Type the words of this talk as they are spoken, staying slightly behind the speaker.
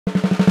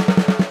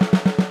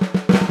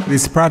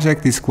This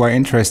project is quite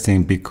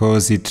interesting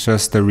because it's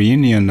just a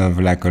reunion of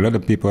like a lot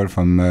of people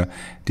from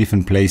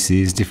different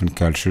places, different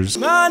cultures.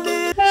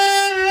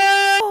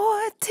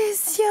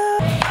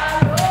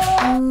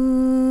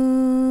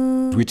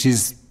 Which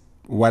is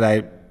what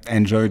I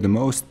enjoy the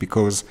most,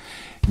 because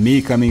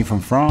me coming from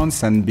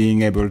France and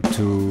being able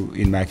to,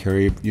 in my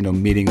career,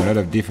 meeting a lot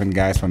of different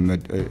guys from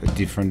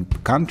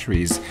different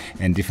countries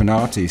and different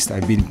artists,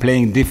 I've been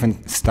playing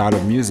different style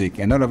of music,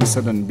 and all of a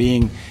sudden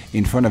being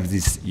in front of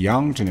this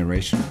young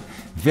generation,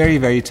 very,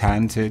 very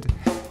talented,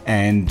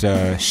 and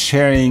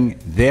sharing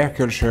their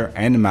culture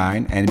and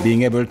mine, and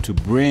being able to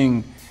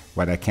bring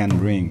what I can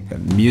bring,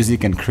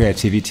 music and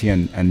creativity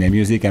and their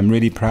music. I'm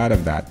really proud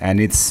of that. And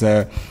it's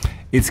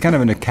kind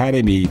of an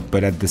academy,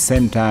 but at the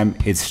same time,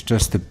 it's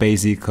just the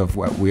basic of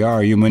what we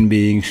are, human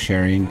beings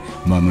sharing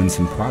moments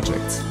and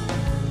projects.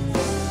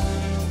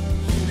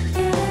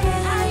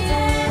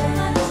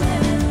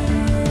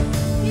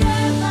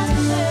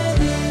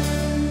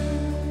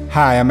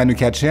 Hi, I'm Manu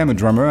Katché, I'm a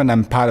drummer, and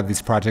I'm part of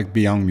this project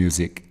Beyond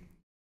Music.